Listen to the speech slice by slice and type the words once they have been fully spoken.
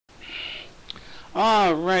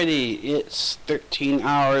Alrighty, it's 13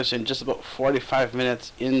 hours and just about 45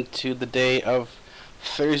 minutes into the day of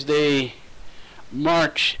Thursday,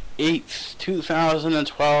 March 8th,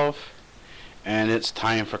 2012, and it's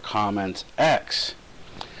time for Comments X.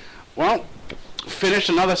 Well, finished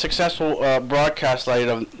another successful broadcast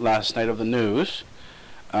last night of the news.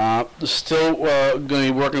 Still going to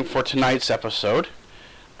be working for tonight's episode,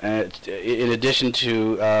 in addition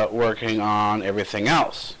to working on everything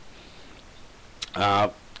else.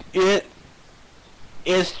 It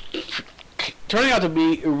is turning out to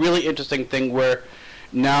be a really interesting thing where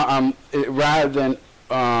now rather than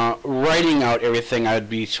writing out everything I'd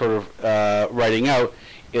be sort of writing out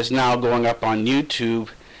is now going up on YouTube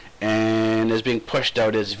and is being pushed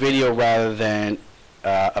out as video rather than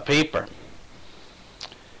a paper.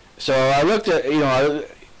 So I looked at,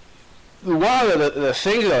 one of the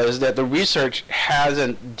things though is that the research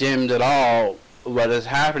hasn't dimmed at all. What has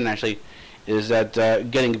happened actually is that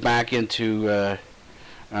getting back into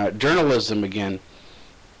journalism again.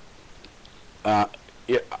 I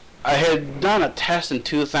had done a test in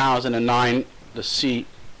 2009 to see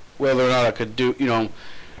whether or not I could do,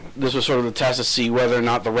 this was sort of the test to see whether or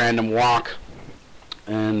not the random walk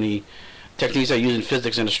and the techniques I use in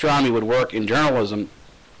physics and astronomy would work in journalism,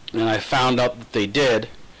 and I found out that they did.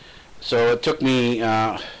 So it took me,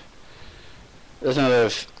 there's another,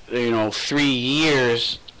 3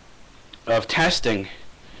 years of testing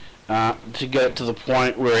to get to the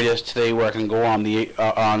point where it is today, where I can go on the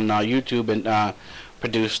on YouTube and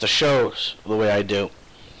produce the shows the way I do.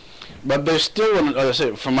 But there's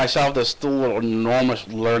still, for myself, there's still an enormous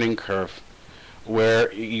learning curve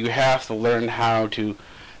where you have to learn how to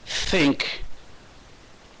think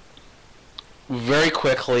very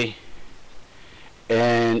quickly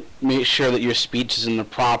and make sure that your speech is in the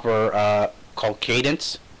proper called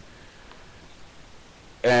cadence.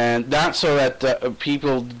 And that's so that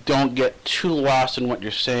people don't get too lost in what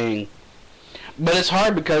you're saying. But it's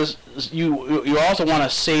hard because you also want to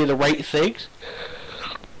say the right things.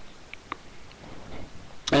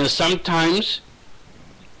 And sometimes,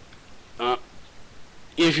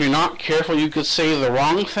 if you're not careful, you could say the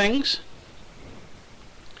wrong things.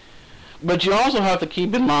 But you also have to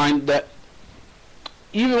keep in mind that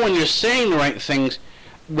even when you're saying the right things,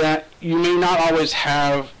 that you may not always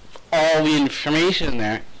have all the information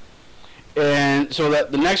there, and so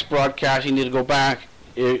that the next broadcast you need to go back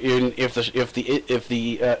if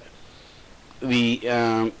the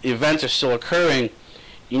events are still occurring.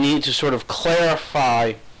 You need to sort of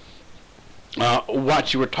clarify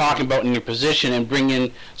what you were talking about in your position and bring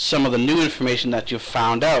in some of the new information that you've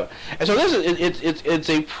found out. And so this is it's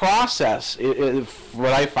a process.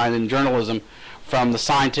 What I find in journalism, from the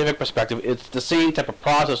scientific perspective, it's the same type of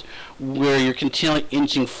process where you're continually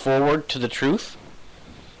inching forward to the truth,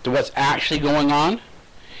 to what's actually going on,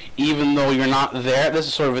 even though you're not there.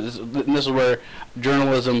 This is where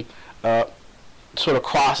journalism sort of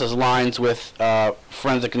crosses lines with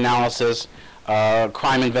forensic analysis,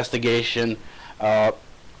 crime investigation,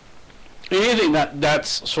 anything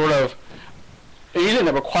that's sort of anything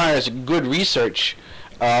that requires good research.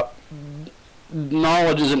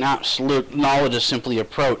 Knowledge isn't absolute. Knowledge is simply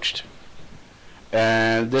approached,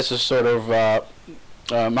 and this is sort of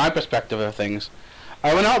my perspective of things.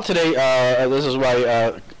 I went out today. This is why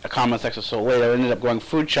a comment section was so late. I ended up going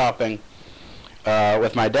food shopping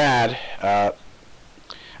with my dad. I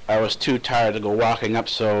was too tired to go walking up,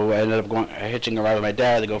 so I ended up hitching a ride with my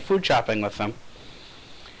dad to go food shopping with him.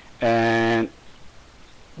 And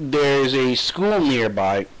there's a school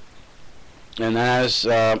nearby, and as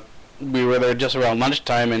we were there just around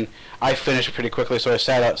lunchtime, and I finished pretty quickly, so I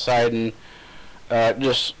sat outside and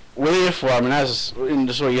just waited for him. And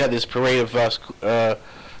just where you had this parade of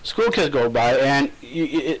school kids go by, and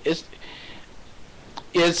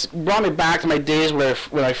it's brought me back to my days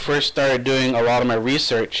when I first started doing a lot of my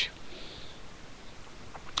research.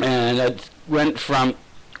 And I went from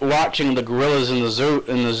watching the gorillas in the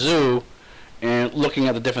zoo and looking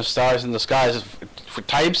at the different stars in the skies for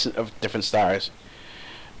types of different stars,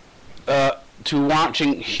 to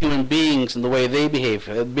watching human beings and the way they behave.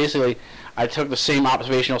 Basically, I took the same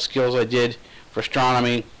observational skills I did for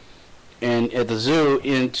astronomy and at the zoo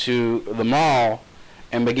into the mall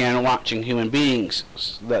and began watching human beings.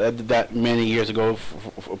 That many years ago,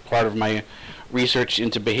 for part of my research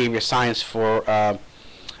into behavior science for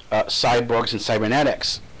cyborgs and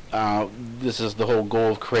cybernetics. This is the whole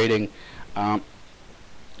goal of creating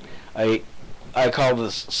I call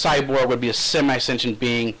this cyborg would be a semi-sentient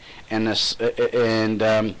being, and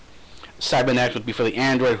cybernetic would be for the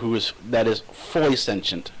android that is fully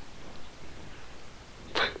sentient.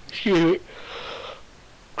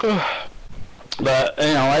 But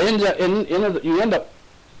I end up you end up,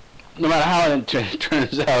 no matter how it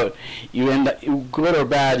turns out, you end up, good or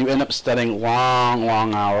bad, you end up studying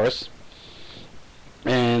long hours,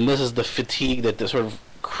 and this is the fatigue that sort of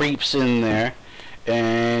creeps in there,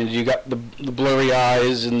 and you got the blurry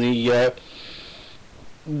eyes and the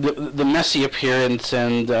messy appearance,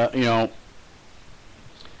 and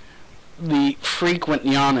the frequent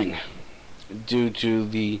yawning due to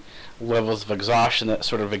the levels of exhaustion that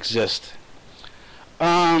sort of exist.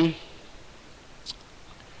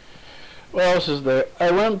 What else is there? I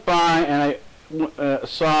went by and I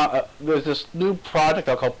saw there's this new project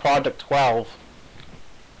I'll call Project 12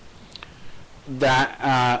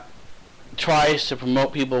 that tries to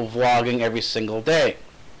promote people vlogging every single day.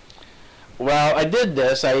 Well, I did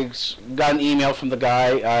this. I got an email from the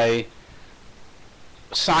guy. I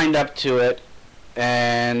signed up to it,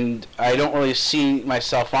 and I don't really see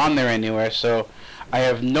myself on there anywhere, so I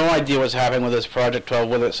have no idea what's happening with this Project 12,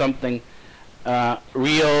 whether it's something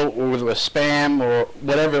real or whether it was spam or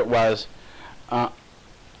whatever it was. I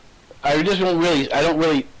just don't really,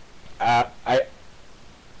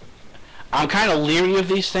 I'm kind of leery of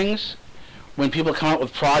these things when people come up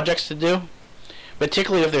with projects to do,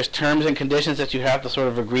 particularly if there's terms and conditions that you have to sort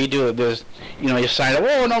of agree to. There's, you sign up,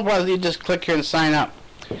 oh, no problem, you just click here and sign up.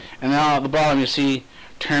 And now at the bottom you see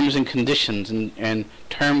terms and conditions and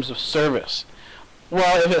terms of service.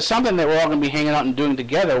 Well, if it's something that we're all going to be hanging out and doing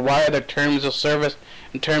together, why are there terms of service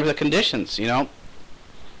and terms of conditions,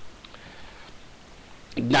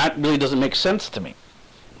 That really doesn't make sense to me.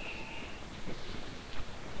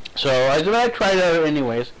 So I tried it out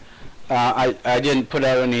anyways. I didn't put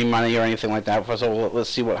out any money or anything like that. So let's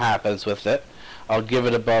see what happens with it. I'll give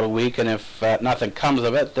it about a week, and if nothing comes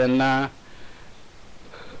of it, then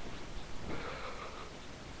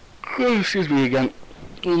excuse me again,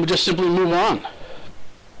 we'll just simply move on.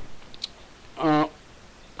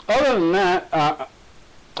 Other than that,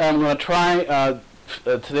 I'm going to try,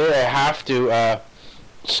 today I have to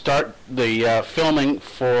start the filming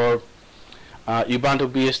for Ubuntu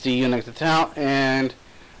BSD Unix account and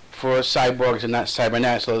for Cyborgs and that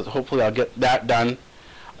Cybernet, so hopefully I'll get that done.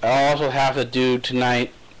 I also have to do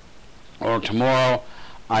tonight or tomorrow,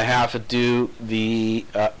 I have to do the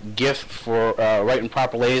GIF for Right and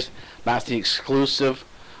Proper Lays. That's the exclusive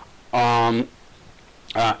Harry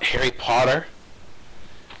Potter.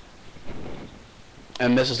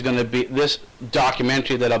 And this is going to be this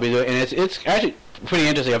documentary that I'll be doing, and it's actually pretty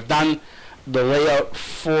interesting. I've done the layout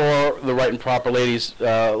for the Right and Proper Ladies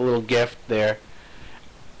little gift there.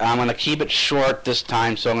 I'm going to keep it short this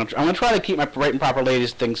time, so I'm going to try to keep my Right and Proper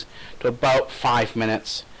Ladies things to about 5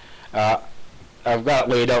 minutes. I've got it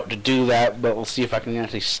laid out to do that, but we'll see if I can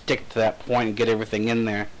actually stick to that point and get everything in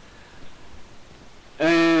there.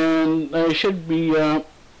 And I should be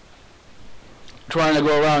trying to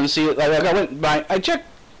go around and see. I check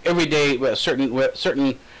every day with certain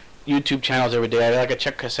YouTube channels every day. I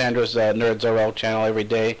check Cassandra's NerdsRL channel every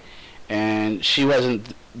day, and she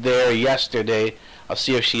wasn't there yesterday. I'll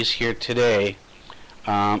see if she's here today.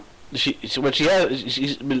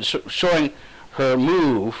 She's been showing her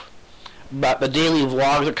move, but the daily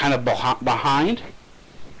vlogs are kind of behind.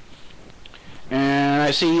 And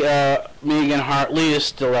I see Megan Hartley is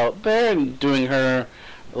still out there and doing her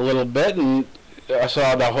a little bit, and I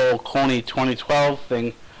saw the whole Coney 2012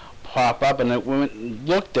 thing pop up, and I went and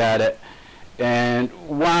looked at it. And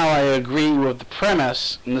while I agree with the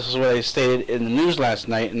premise, and this is what I stated in the news last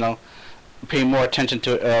night, and I'll pay more attention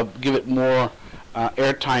to it, I'll give it more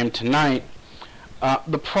airtime tonight.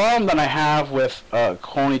 The problem that I have with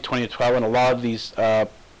Coney 2012 and a lot of these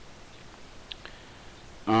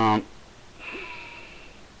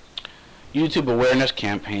YouTube awareness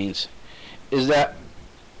campaigns is that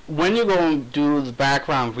when you go and do the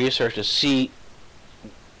background research to see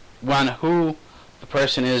who the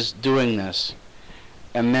person is doing this,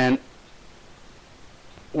 and then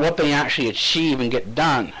what they actually achieve and get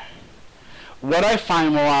done, what I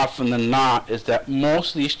find more often than not is that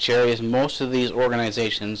most of these charities, most of these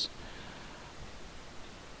organizations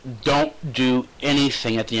don't do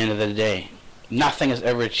anything at the end of the day. Nothing is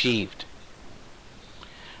ever achieved.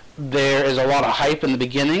 There is a lot of hype in the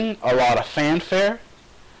beginning, a lot of fanfare,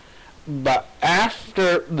 but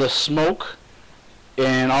after the smoke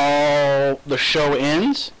and all the show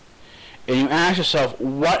ends, and you ask yourself,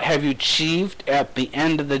 what have you achieved at the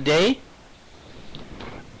end of the day?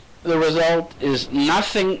 The result is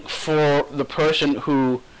nothing for the person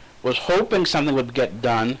who was hoping something would get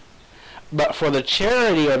done, but for the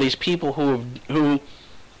charity or these people who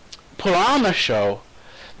put on the show,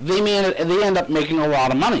 they end up making a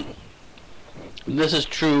lot of money. This is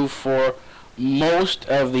true for most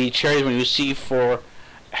of the charities, when you see for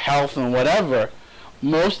health and whatever,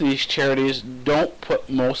 most of these charities don't put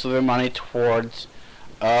most of their money towards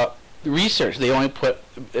research. They only put,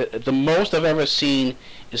 the most I've ever seen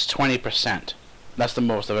is 20%. That's the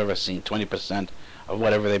most I've ever seen. 20% of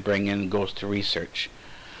whatever they bring in goes to research.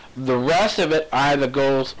 The rest of it either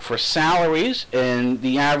goes for salaries, and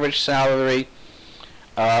the average salary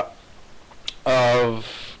of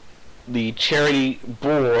the charity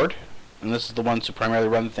board, and this is the ones who primarily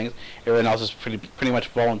run things, everyone else is pretty much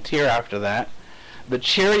volunteer after that. The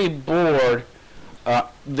charity board,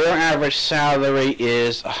 their average salary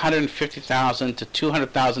is $150,000 to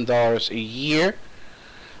 $200,000 a year.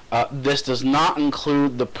 This does not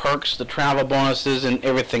include the perks, the travel bonuses, and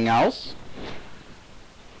everything else.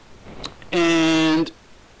 And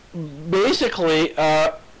basically,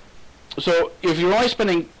 so if you're only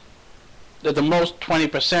spending at the most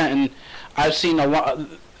 20%, and I've seen a lot,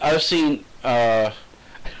 I've seen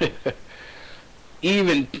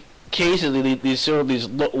even cases, these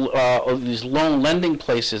loan lending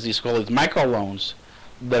places, these called micro loans,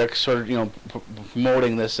 that are sort of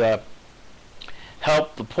promoting this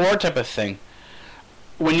help the poor type of thing.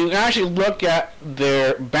 When you actually look at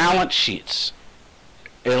their balance sheets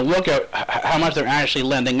and look at how much they're actually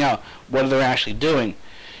lending out, what they're actually doing,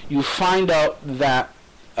 you find out that,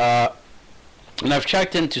 and I've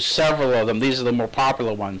checked into several of them, these are the more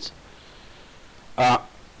popular ones,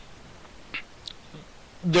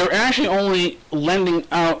 they're actually only lending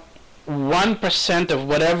out 1% of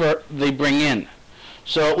whatever they bring in.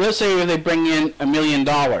 So let's say they bring in $1 million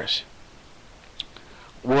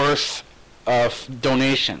worth of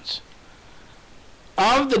donations.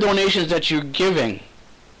 Of the donations that you're giving,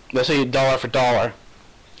 let's say dollar for dollar,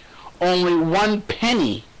 only 1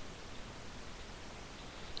 penny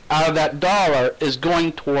out of that dollar is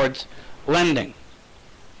going towards lending.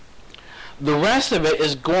 The rest of it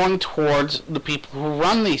is going towards the people who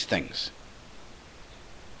run these things.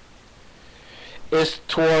 It's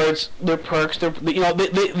towards their perks.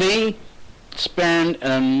 They spend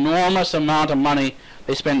an enormous amount of money.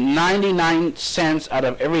 They spend 99 cents out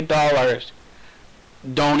of every dollar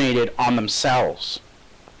donated on themselves.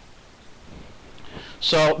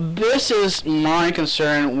 So this is my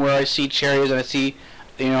concern, where I see charities and I see,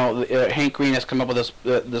 Hank Green has come up with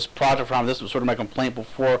this project from. This was sort of my complaint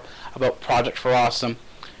before about Project for Awesome.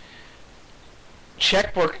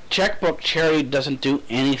 Checkbook charity doesn't do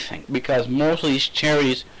anything, because most of these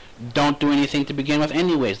charities don't do anything to begin with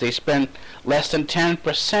anyways. They spend less than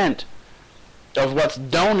 10% of what's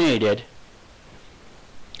donated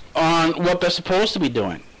on what they're supposed to be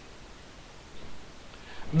doing.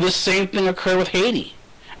 This same thing occurred with Haiti.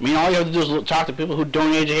 I mean, all you have to do is talk to people who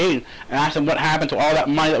donated to Haiti and ask them what happened to all that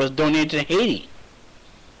money that was donated to Haiti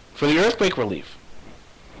for the earthquake relief.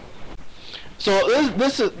 So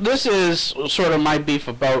this is sort of my beef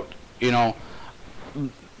about,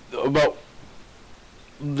 about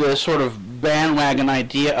the sort of bandwagon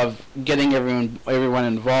idea of getting everyone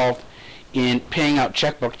involved in paying out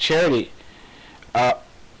checkbook charity.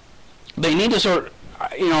 They need to sort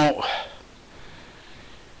of,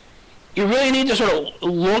 you really need to sort of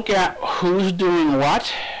look at who's doing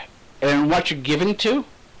what and what you're giving to.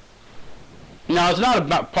 Now, it's not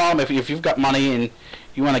a problem if you've got money and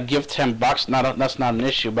you want to give $10. That's not an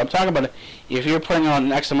issue. But I'm talking about if you're putting on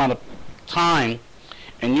an X amount of time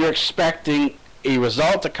and you're expecting a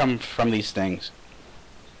result to come from these things,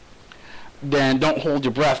 then don't hold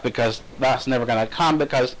your breath, because that's never going to come,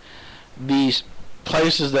 because these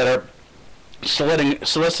places that are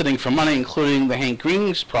soliciting for money, including the Hank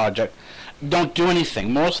Green's project, don't do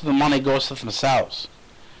anything. Most of the money goes to themselves.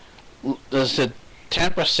 There's a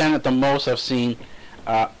 10% at the most I've seen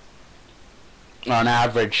on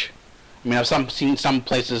average. I mean, I've seen some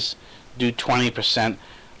places do 20%,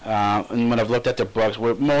 and when I've looked at their books,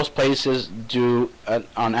 where most places do,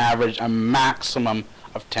 on average, a maximum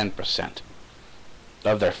of 10%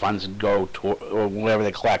 of their funds go to, or whatever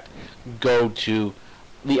they collect, go to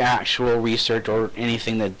the actual research or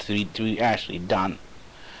anything that to be actually done.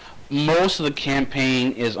 Most of the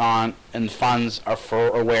campaign is on, and funds are for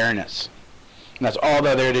awareness. And that's all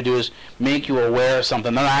they're there to do, is make you aware of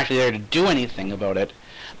something. They're not actually there to do anything about it.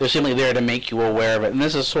 They're simply there to make you aware of it. And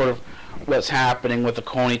this is sort of what's happening with the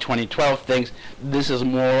Coney 2012 things. This is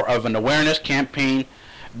more of an awareness campaign.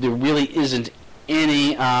 There really isn't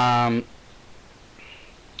any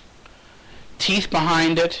teeth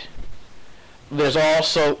behind it. There's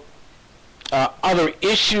also other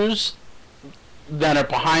issues that are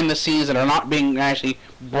behind the scenes that are not being actually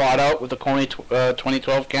brought out with the Coney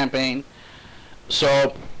 2012 campaign.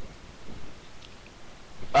 So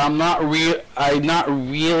I'm not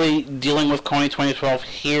really dealing with Kony 2012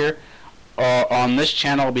 here on this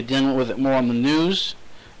channel. I'll be dealing with it more on the news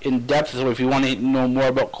in depth. So if you want to know more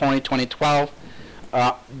about Kony 2012,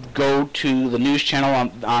 go to the news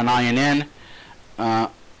channel on INN.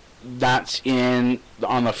 That's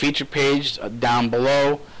on the feature page down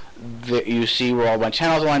below. You see where all my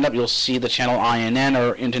channels are lined up. You'll see the channel INN,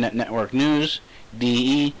 or Internet Network News,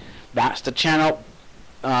 DE. That's the channel.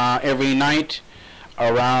 Every night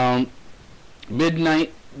around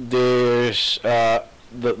midnight, there's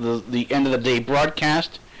the end of the day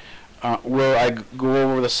broadcast where I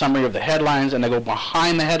go over the summary of the headlines, and I go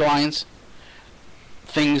behind the headlines,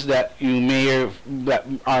 things that you may have that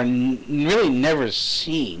are really never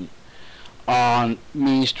seen on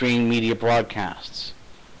mainstream media broadcasts.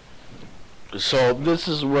 So this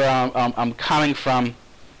is where I'm coming from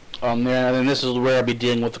on there, and this is where I'll be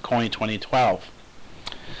dealing with the Kony 2012.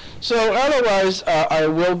 So otherwise, I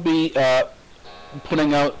will be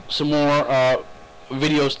putting out some more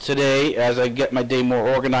videos today as I get my day more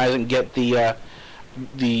organized and get the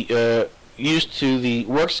used to the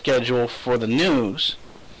work schedule for the news.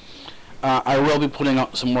 I will be putting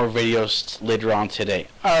out some more videos later on today.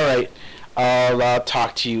 All right, I'll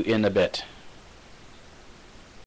talk to you in a bit.